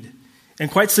in need.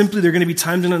 And quite simply, there are going to be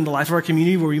times in the life of our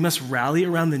community where we must rally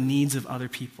around the needs of other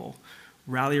people.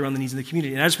 Rally around the needs of the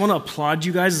community. And I just want to applaud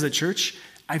you guys as a church.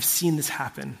 I've seen this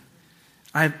happen.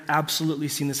 I've absolutely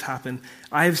seen this happen.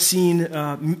 I've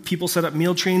seen people set up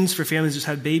meal trains for families who just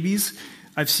had babies.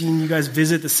 I've seen you guys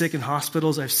visit the sick in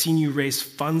hospitals. I've seen you raise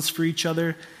funds for each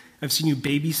other. I've seen you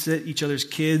babysit each other's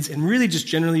kids and really just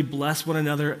generally bless one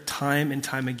another time and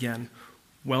time again.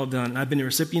 Well done. I've been a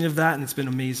recipient of that, and it's been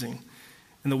amazing.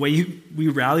 And the way we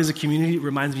rally as a community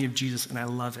reminds me of Jesus, and I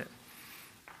love it.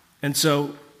 And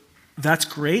so that's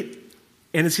great,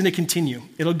 and it's going to continue.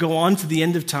 It'll go on to the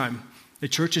end of time. The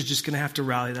church is just going to have to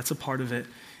rally. That's a part of it.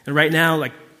 And right now,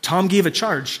 like Tom gave a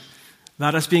charge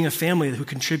about us being a family who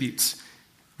contributes.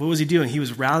 What was he doing? He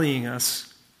was rallying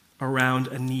us around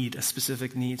a need, a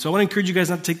specific need. So I want to encourage you guys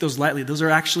not to take those lightly. Those are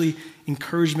actually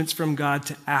encouragements from God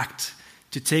to act,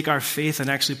 to take our faith and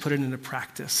actually put it into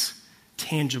practice,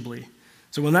 tangibly.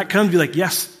 So when that comes, be like,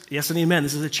 yes and amen.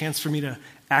 This is a chance for me to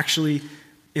actually,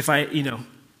 if I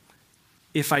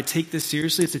take this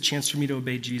seriously, it's a chance for me to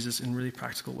obey Jesus in really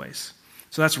practical ways.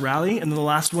 So that's rally, and then the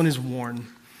last one is warn.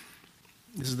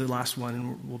 This is the last one,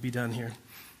 and we'll be done here.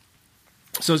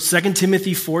 So 2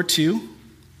 Timothy 4:2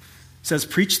 says,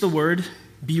 preach the word,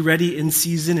 be ready in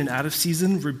season and out of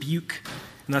season, rebuke,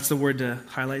 and that's the word to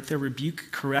highlight there, rebuke,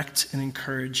 correct, and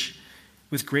encourage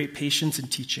with great patience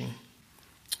and teaching.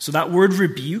 So that word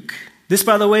rebuke, this,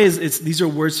 by the way, these are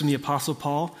words from the Apostle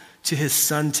Paul to his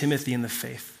son Timothy in the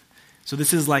faith. So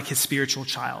this is like his spiritual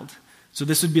child. So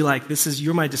this would be like,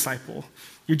 you're my disciple.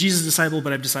 You're Jesus' disciple,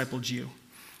 but I've discipled you.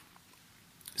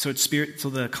 So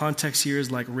the context here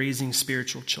is like raising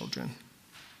spiritual children.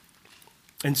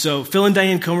 And so Phil and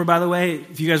Diane Comer, by the way,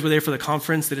 if you guys were there for the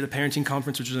conference, they did a parenting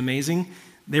conference, which was amazing.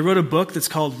 They wrote a book that's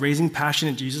called Raising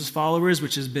Passionate Jesus Followers,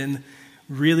 which has been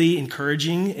really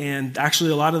encouraging. And actually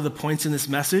a lot of the points in this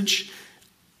message,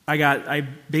 I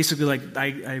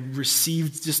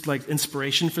received just like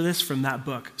inspiration for this from that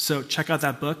book. So check out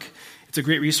that book. It's a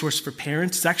great resource for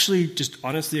parents. It's actually just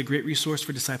honestly a great resource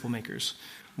for disciple makers,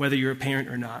 whether you're a parent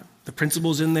or not. The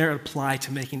principles in there apply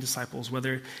to making disciples,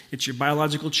 whether it's your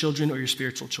biological children or your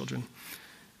spiritual children.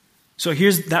 So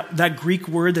here's that Greek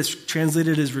word that's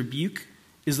translated as rebuke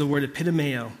is the word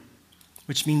epitomeo,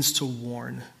 which means to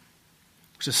warn,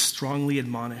 which is strongly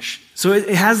admonish. So it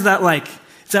has that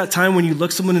it's that time when you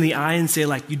look someone in the eye and say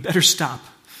you'd better stop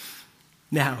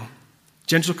now.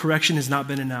 Gentle correction has not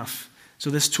been enough. So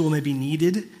this tool may be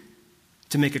needed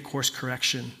to make a course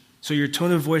correction. So your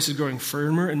tone of voice is growing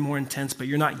firmer and more intense, but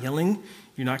you're not yelling,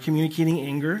 you're not communicating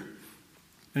anger.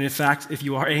 And in fact, if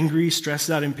you are angry,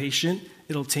 stressed out, impatient,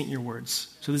 it'll taint your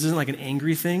words. So this isn't like an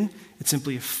angry thing, it's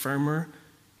simply a firmer,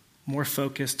 more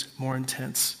focused, more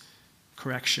intense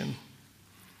correction.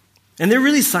 And they're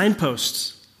really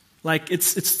signposts.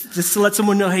 It's just to let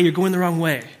someone know, hey, you're going the wrong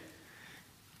way.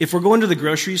 If we're going to the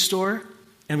grocery store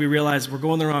and we realize we're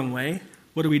going the wrong way,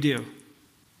 what do?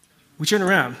 We turn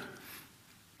around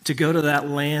to go to that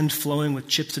land flowing with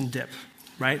chips and dip,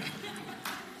 right?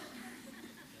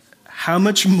 How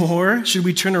much more should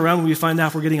we turn around when we find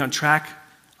out we're getting off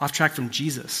track from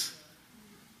Jesus?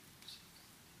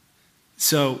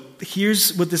 So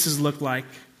here's what this has looked like.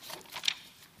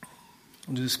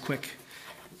 I'll do this quick.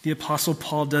 The Apostle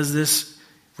Paul does this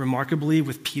remarkably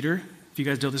with Peter. If you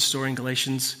guys know this story in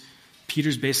Galatians,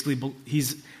 Peter's basically,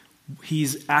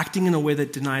 he's acting in a way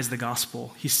that denies the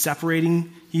gospel. He's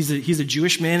separating, he's a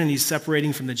Jewish man, and he's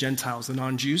separating from the Gentiles, the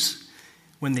non-Jews,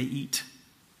 when they eat,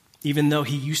 even though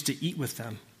he used to eat with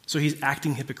them. So he's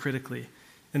acting hypocritically.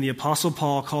 And the Apostle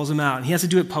Paul calls him out, and he has to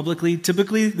do it publicly.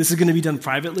 Typically, this is going to be done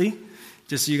privately,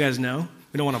 just so you guys know.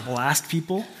 We don't want to blast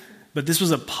people, but this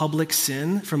was a public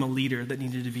sin from a leader that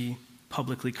needed to be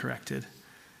publicly corrected.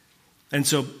 And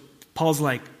so Paul's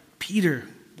like, Peter,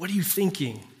 what are you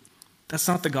thinking? That's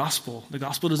not the gospel. The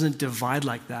gospel doesn't divide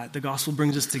like that. The gospel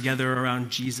brings us together around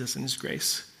Jesus and his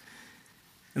grace.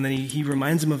 And then he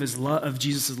reminds him of his love, of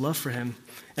Jesus' love for him.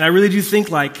 And I really do think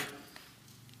what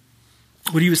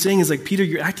he was saying is Peter,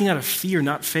 you're acting out of fear,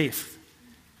 not faith.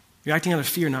 You're acting out of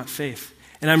fear, not faith.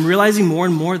 And I'm realizing more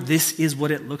and more this is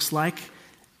what it looks like.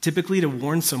 Typically to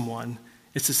warn someone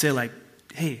is to say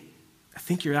hey, I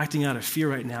think you're acting out of fear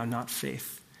right now, not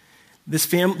faith.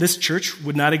 This church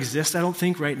would not exist, I don't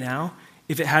think, right now,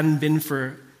 if it hadn't been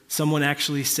for someone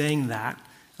actually saying that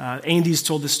Andy's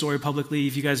told this story publicly.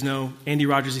 If you guys know, Andy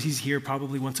Rogers, he's here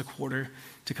probably once a quarter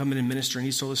to come in and minister, and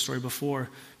he's told this story before.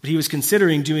 But he was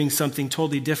considering doing something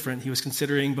totally different. He was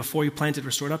considering, before he planted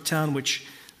Restored Uptown, which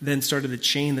then started the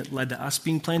chain that led to us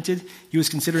being planted, he was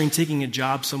considering taking a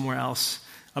job somewhere else,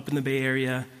 up in the Bay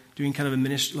Area, doing kind of a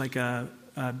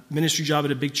ministry job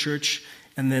at a big church,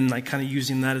 and then like kind of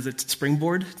using that as a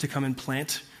springboard to come and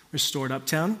plant Restored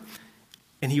Uptown.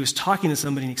 And he was talking to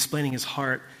somebody and explaining his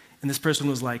heart, and this person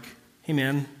was like, hey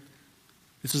man,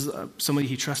 this was somebody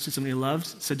he trusted, somebody he loved,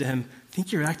 said to him, I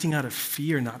think you're acting out of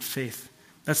fear, not faith.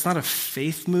 That's not a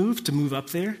faith move to move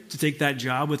up there, to take that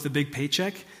job with the big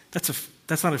paycheck. That's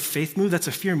not a faith move, that's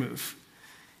a fear move.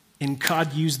 And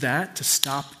God used that to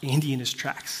stop Andy in his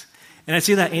tracks. And I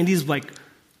say that Andy's like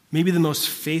maybe the most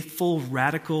faithful,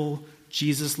 radical,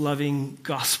 Jesus-loving,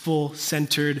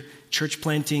 gospel-centered,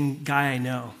 church-planting guy I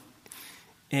know.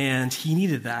 And he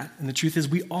needed that. And the truth is,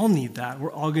 we all need that.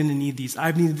 We're all going to need these.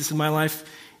 I've needed this in my life.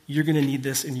 You're going to need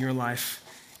this in your life.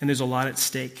 And there's a lot at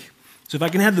stake. So if I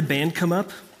can have the band come up.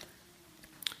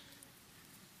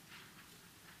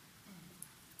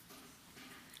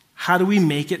 How do we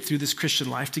make it through this Christian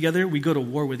life together? We go to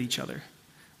war with each other.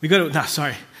 We do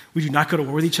not go to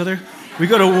war with each other. We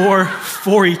go to war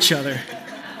for each other.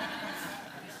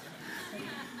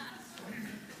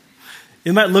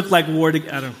 It might look like war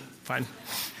fine.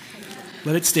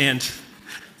 Let it stand.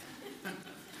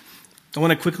 I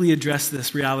want to quickly address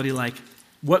this reality, like,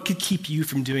 what could keep you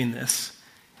from doing this?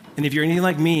 And if you're anything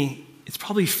like me, it's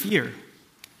probably fear.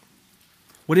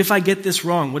 What if I get this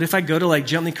wrong? What if I go to like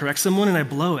gently correct someone and I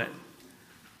blow it?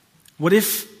 What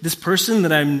if this person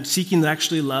that I'm seeking to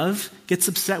actually love gets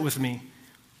upset with me?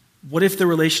 What if the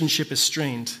relationship is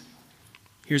strained?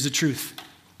 Here's the truth.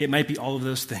 It might be all of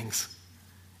those things.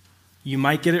 You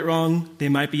might get it wrong, they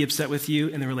might be upset with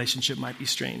you, and the relationship might be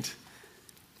strained.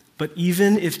 But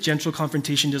even if gentle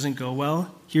confrontation doesn't go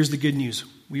well, here's the good news.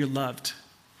 We are loved.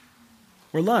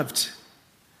 We're loved.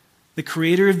 The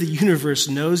creator of the universe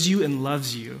knows you and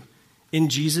loves you. In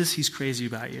Jesus, he's crazy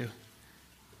about you.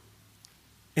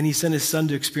 And he sent his son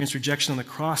to experience rejection on the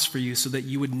cross for you so that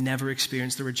you would never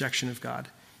experience the rejection of God.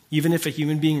 Even if a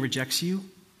human being rejects you,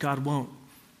 God won't,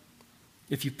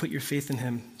 if you put your faith in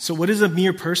him. So what does a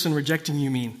mere person rejecting you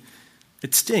mean?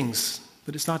 It stings,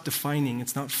 but it's not defining,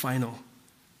 it's not final.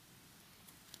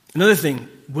 Another thing,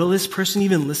 will this person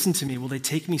even listen to me? Will they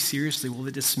take me seriously? Will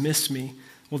they dismiss me?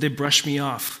 Will they brush me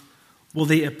off? Will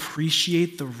they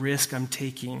appreciate the risk I'm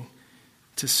taking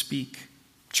to speak?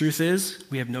 Truth is,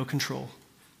 we have no control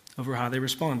over how they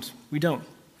respond. We don't.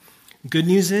 Good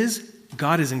news is,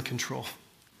 God is in control.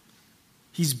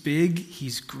 He's big,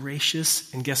 he's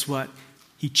gracious, and guess what?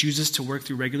 He chooses to work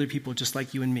through regular people just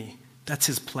like you and me. That's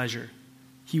his pleasure.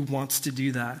 He wants to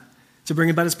do that, to bring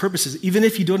about his purposes. Even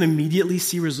if you don't immediately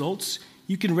see results,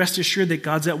 you can rest assured that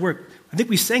God's at work. I think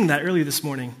we sang that earlier this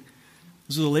morning.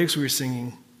 Those are the lyrics we were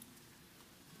singing.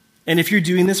 And if you're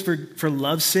doing this for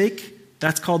love's sake,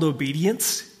 that's called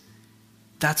obedience.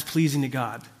 That's pleasing to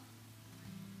God.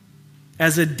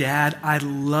 As a dad, I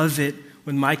love it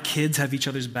when my kids have each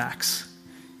other's backs.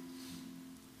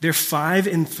 They're 5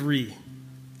 and 3.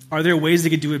 Are there ways they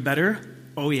could do it better?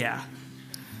 Oh, yeah.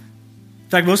 In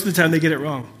fact, most of the time they get it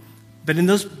wrong. But in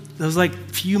those like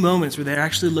few moments where they're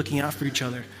actually looking out for each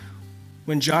other,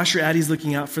 when Josh or Addie's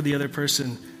looking out for the other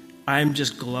person, I'm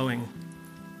just glowing.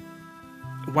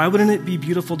 Why wouldn't it be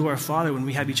beautiful to our Father when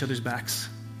we have each other's backs?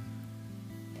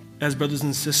 As brothers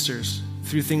and sisters,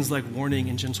 through things like warning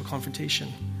and gentle confrontation.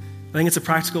 I think it's a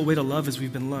practical way to love as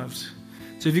we've been loved.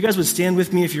 So if you guys would stand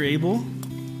with me if you're able.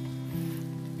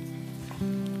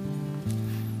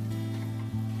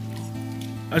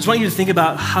 I just want you to think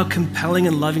about how compelling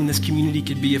and loving this community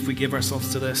could be if we give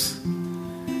ourselves to this.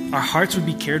 Our hearts would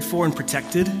be cared for and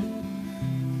protected.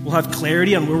 We'll have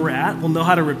clarity on where we're at. We'll know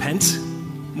how to repent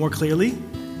more clearly.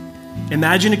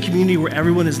 Imagine a community where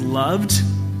everyone is loved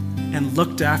and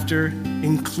looked after,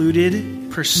 included,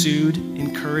 pursued,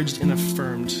 encouraged, and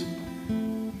affirmed.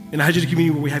 Imagine a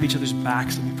community where we have each other's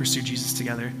backs and we pursue Jesus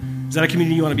together. Is that a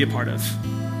community you want to be a part of?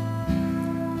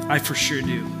 I for sure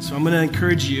do. So I'm going to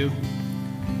encourage you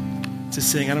to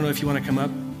sing. I don't know if you want to come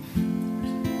up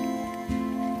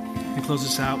and close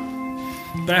this out.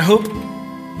 But I hope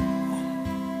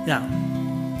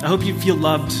you feel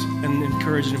loved and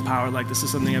encouraged and empowered like this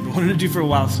is something I've been wanting to do for a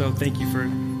while, so thank you for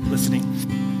listening.